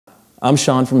I'm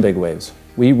Sean from Big Waves.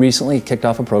 We recently kicked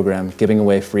off a program giving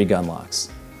away free gun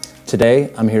locks.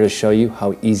 Today, I'm here to show you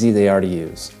how easy they are to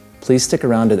use. Please stick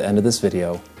around to the end of this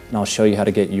video and I'll show you how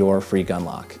to get your free gun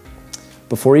lock.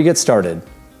 Before you get started,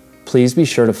 please be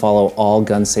sure to follow all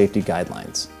gun safety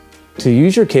guidelines. To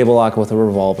use your cable lock with a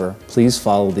revolver, please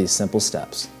follow these simple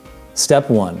steps. Step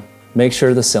 1, make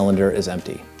sure the cylinder is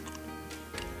empty.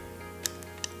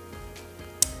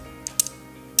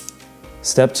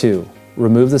 Step 2,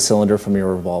 remove the cylinder from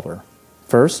your revolver.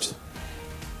 First,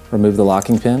 remove the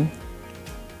locking pin,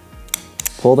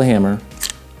 pull the hammer,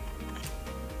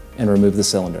 and remove the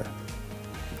cylinder.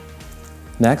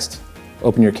 Next,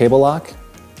 open your cable lock,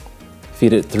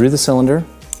 feed it through the cylinder,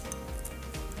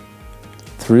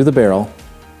 through the barrel,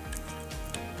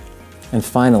 and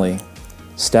finally,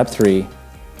 step 3,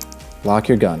 lock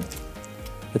your gun.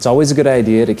 It's always a good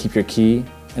idea to keep your key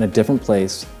in a different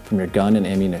place from your gun and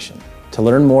ammunition. To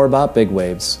learn more about Big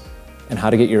Waves and how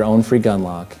to get your own free gun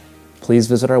lock, please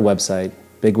visit our website,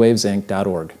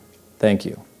 bigwavesinc.org. Thank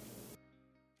you.